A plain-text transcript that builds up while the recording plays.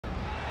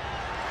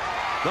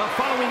The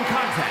following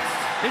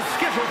contest is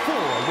scheduled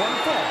for one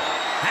fall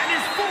and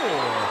is for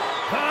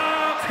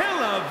the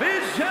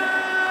Television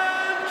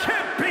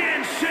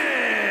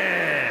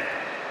Championship.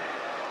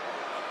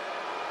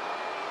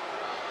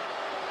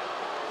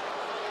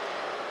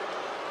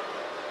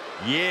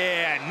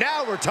 Yeah,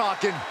 now we're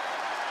talking.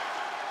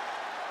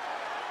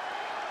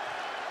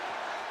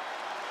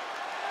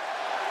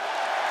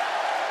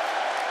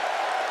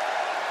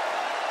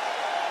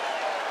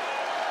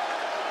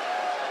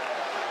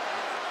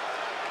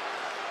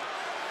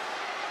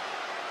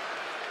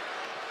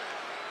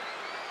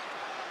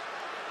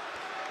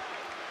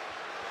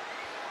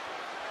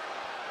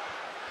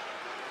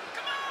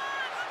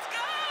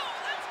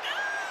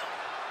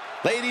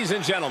 Ladies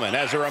and gentlemen,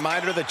 as a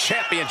reminder, the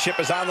championship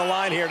is on the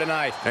line here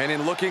tonight. And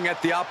in looking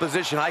at the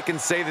opposition, I can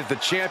say that the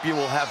champion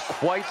will have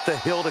quite the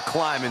hill to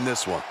climb in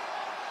this one.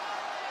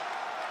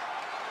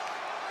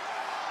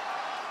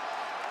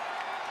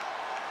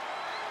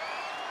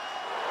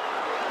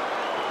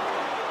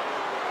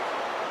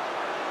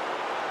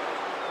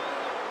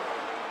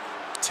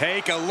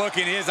 Take a look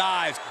in his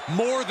eyes,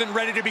 more than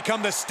ready to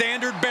become the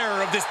standard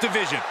bearer of this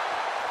division.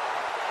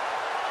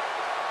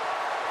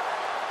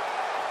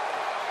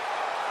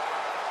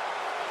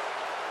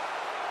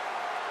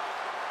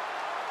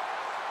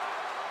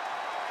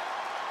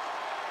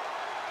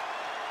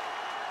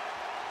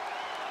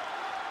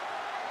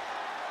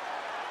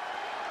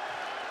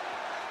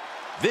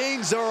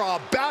 Things are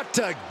about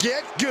to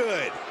get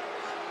good.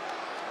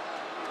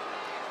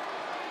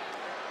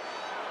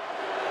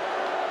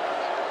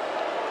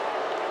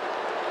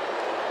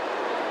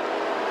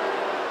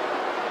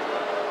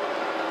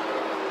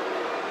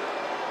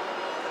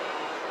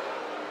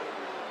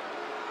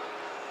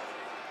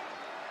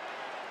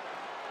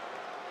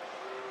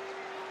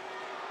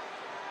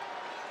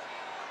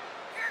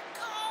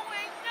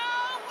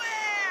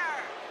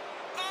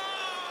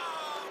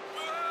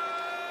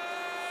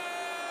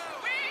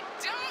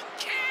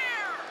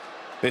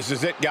 This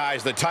is it,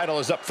 guys. The title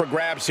is up for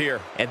grabs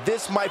here. And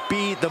this might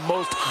be the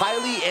most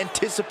highly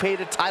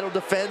anticipated title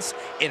defense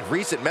in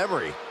recent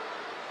memory.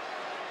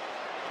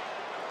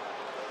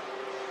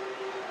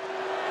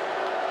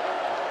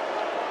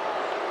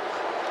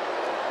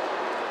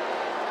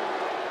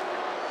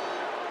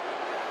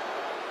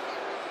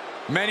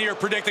 Many are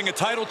predicting a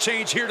title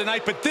change here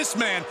tonight, but this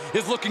man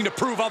is looking to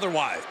prove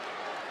otherwise.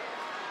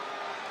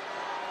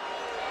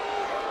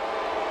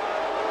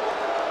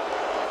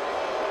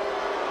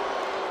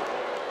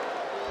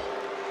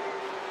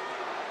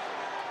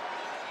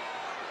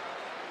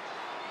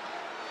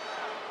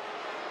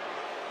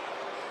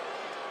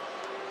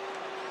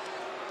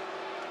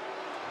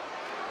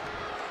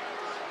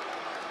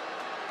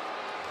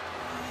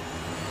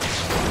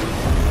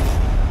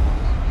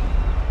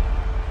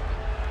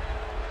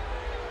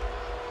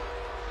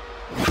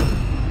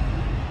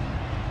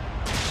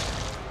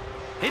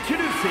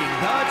 Introducing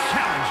the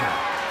challenger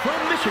from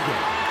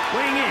Michigan,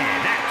 weighing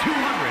in at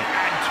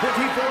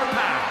 224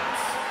 pounds,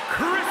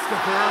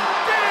 Christopher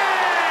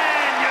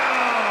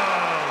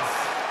Daniels!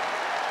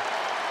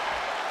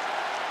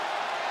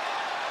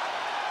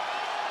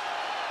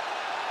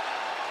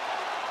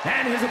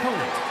 And his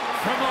opponent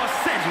from Los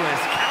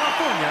Angeles,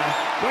 California,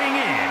 weighing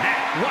in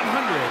at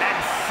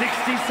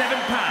 167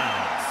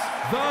 pounds,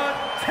 the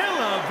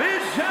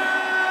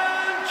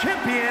Television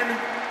Champion,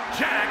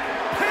 Jack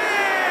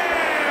Perry!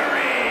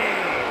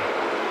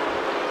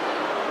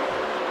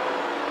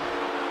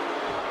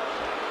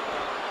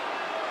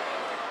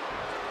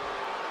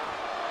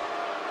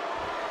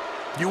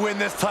 You win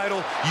this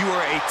title, you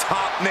are a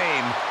top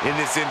name in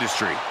this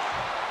industry.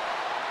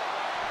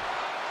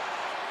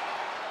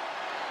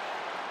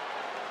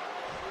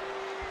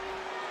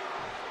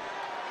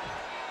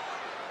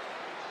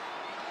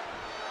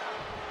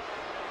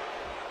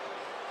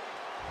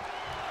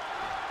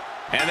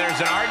 And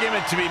there's an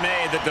argument to be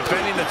made that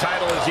defending the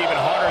title is even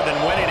harder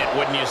than winning it,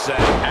 wouldn't you say?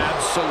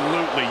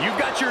 Absolutely. You've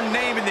got your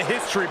name in the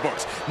history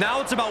books.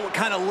 Now it's about what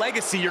kind of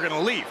legacy you're going to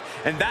leave.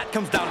 And that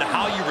comes down to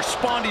how you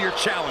respond to your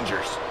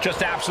challengers.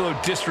 Just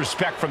absolute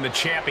disrespect from the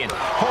champion,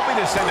 hoping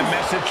to send a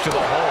message to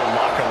the whole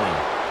locker room.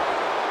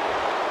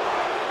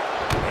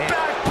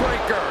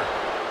 Backbreaker.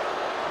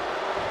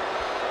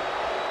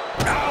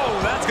 Oh,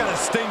 that's going to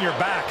sting your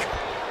back.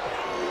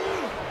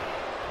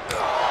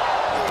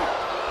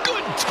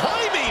 Good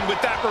timing with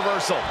that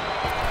reversal.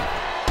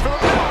 From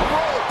the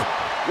rope.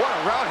 What a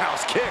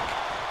roundhouse kick.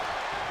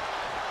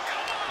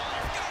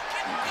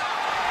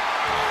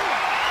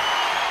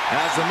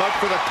 Has him up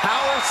for the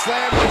power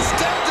slam.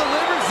 Instead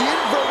delivers the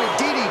inverted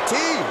DDT.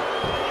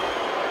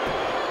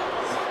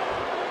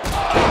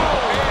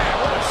 Oh, man,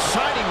 what a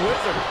shining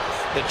wizard.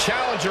 The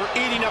challenger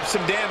eating up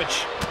some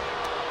damage.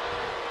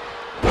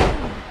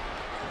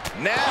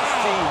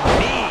 Nasty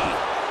knee.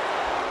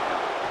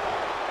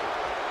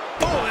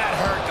 Oh, that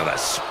hurt to the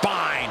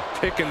spine.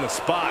 Picking the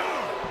spot.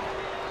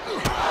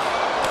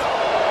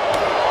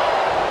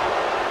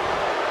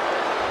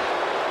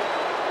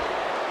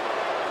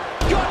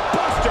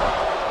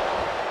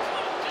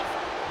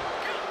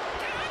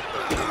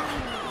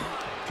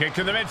 Kick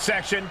to the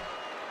midsection.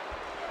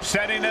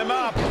 Setting him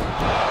up.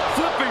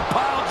 Flipping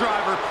pile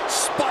driver,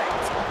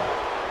 spiked.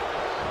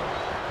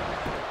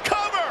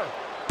 Cover.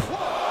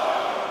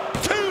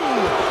 2.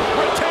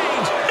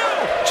 Retains. No.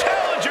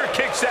 Challenger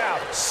kicks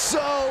out.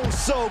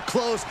 So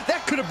close.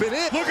 That could have been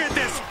it. Look at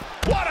this.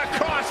 What a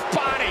cross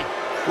body.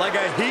 Like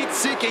a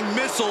heat-seeking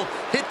missile,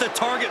 hit the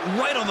target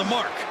right on the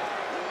mark.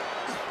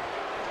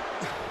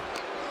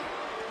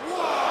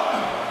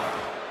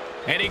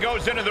 And he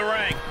goes into the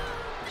ring.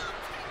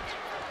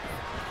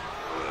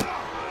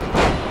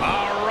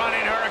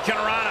 Running Hurricane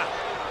Rana.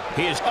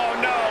 He is, oh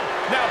no,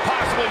 now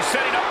possibly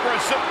setting up for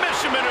a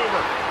submission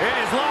maneuver. It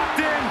is locked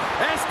in.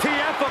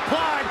 STF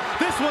applied.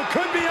 This one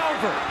could be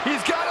over. He's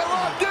got it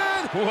locked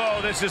in.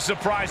 Whoa, this is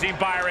surprising,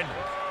 Byron.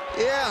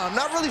 Yeah, I'm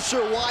not really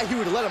sure why he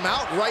would let him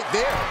out right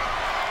there.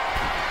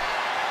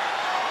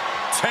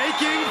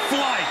 Taking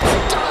flight.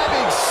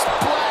 Diving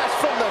splash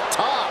from the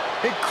top.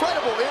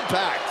 Incredible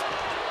impact.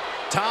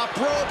 Top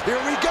rope,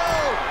 here we go.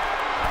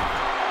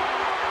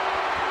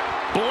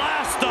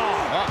 Blast off.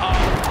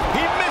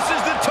 He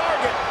misses the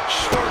target.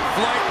 Short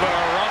flight, but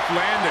a rough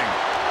landing.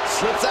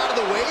 Slips out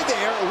of the way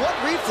there. What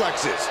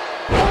reflexes?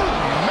 Oh,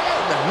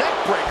 man, the neck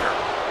breaker.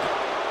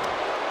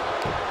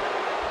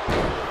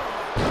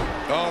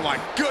 Oh,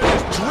 my goodness.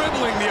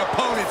 Dribbling the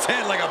opponent's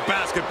head like a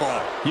basketball.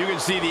 You can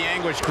see the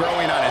anguish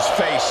growing on his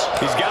face.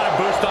 He's got to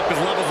boost up his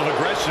levels of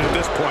aggression at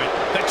this point.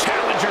 The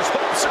challenger's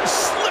hopes are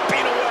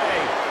slipping away.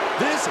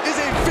 This is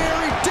a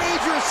very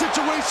dangerous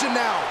situation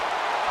now.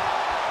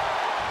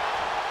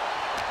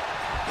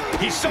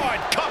 He saw it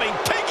coming,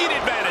 taking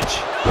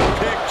advantage.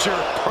 Picture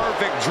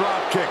perfect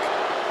drop kick.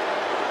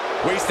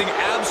 Wasting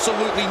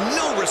absolutely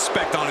no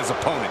respect on his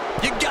opponent.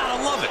 You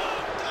gotta love it.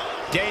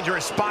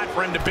 Dangerous spot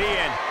for him to be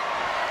in.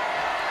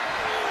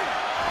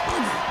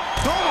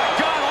 Oh my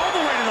God, all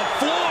the way to the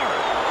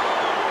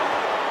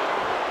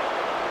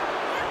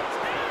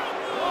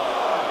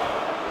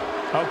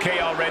floor. Okay,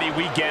 already,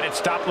 we get it.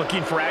 Stop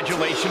looking for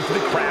adulation for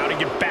the crowd and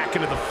get back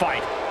into the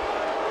fight.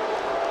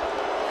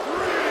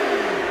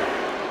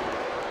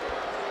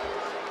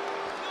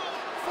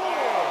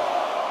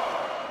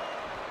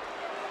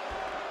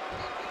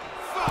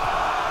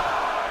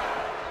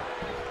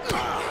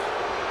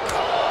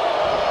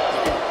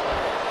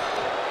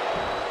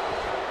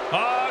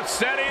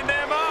 Setting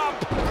them up.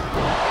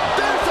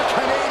 There's the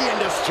Canadian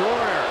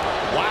Destroyer.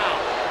 Wow.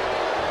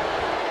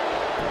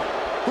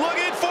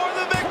 Looking for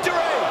the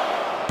victory.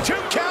 2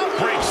 count.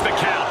 Breaks the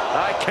count.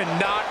 I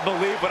cannot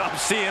believe what I'm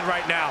seeing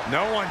right now.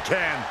 No one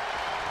can.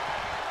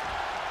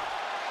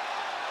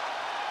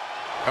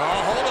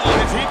 Oh, hold on.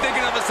 Is he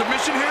thinking of a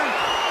submission here?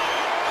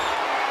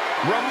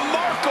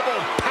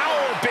 Remarkable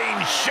power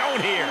being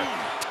shown here.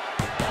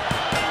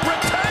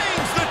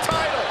 Retains the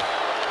title.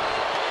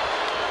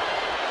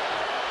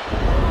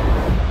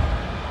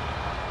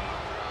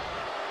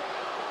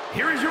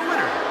 Here is your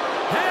winner,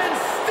 and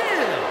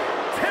still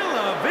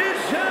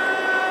television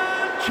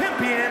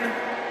champion,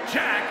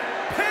 Jack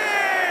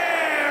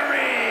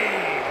Perry.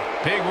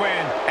 Big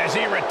win as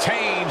he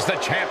retains the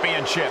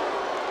championship.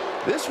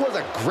 This was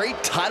a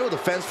great title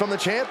defense from the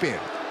champion.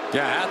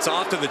 Yeah, hats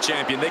off to the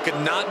champion. They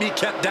could not be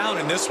kept down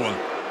in this one.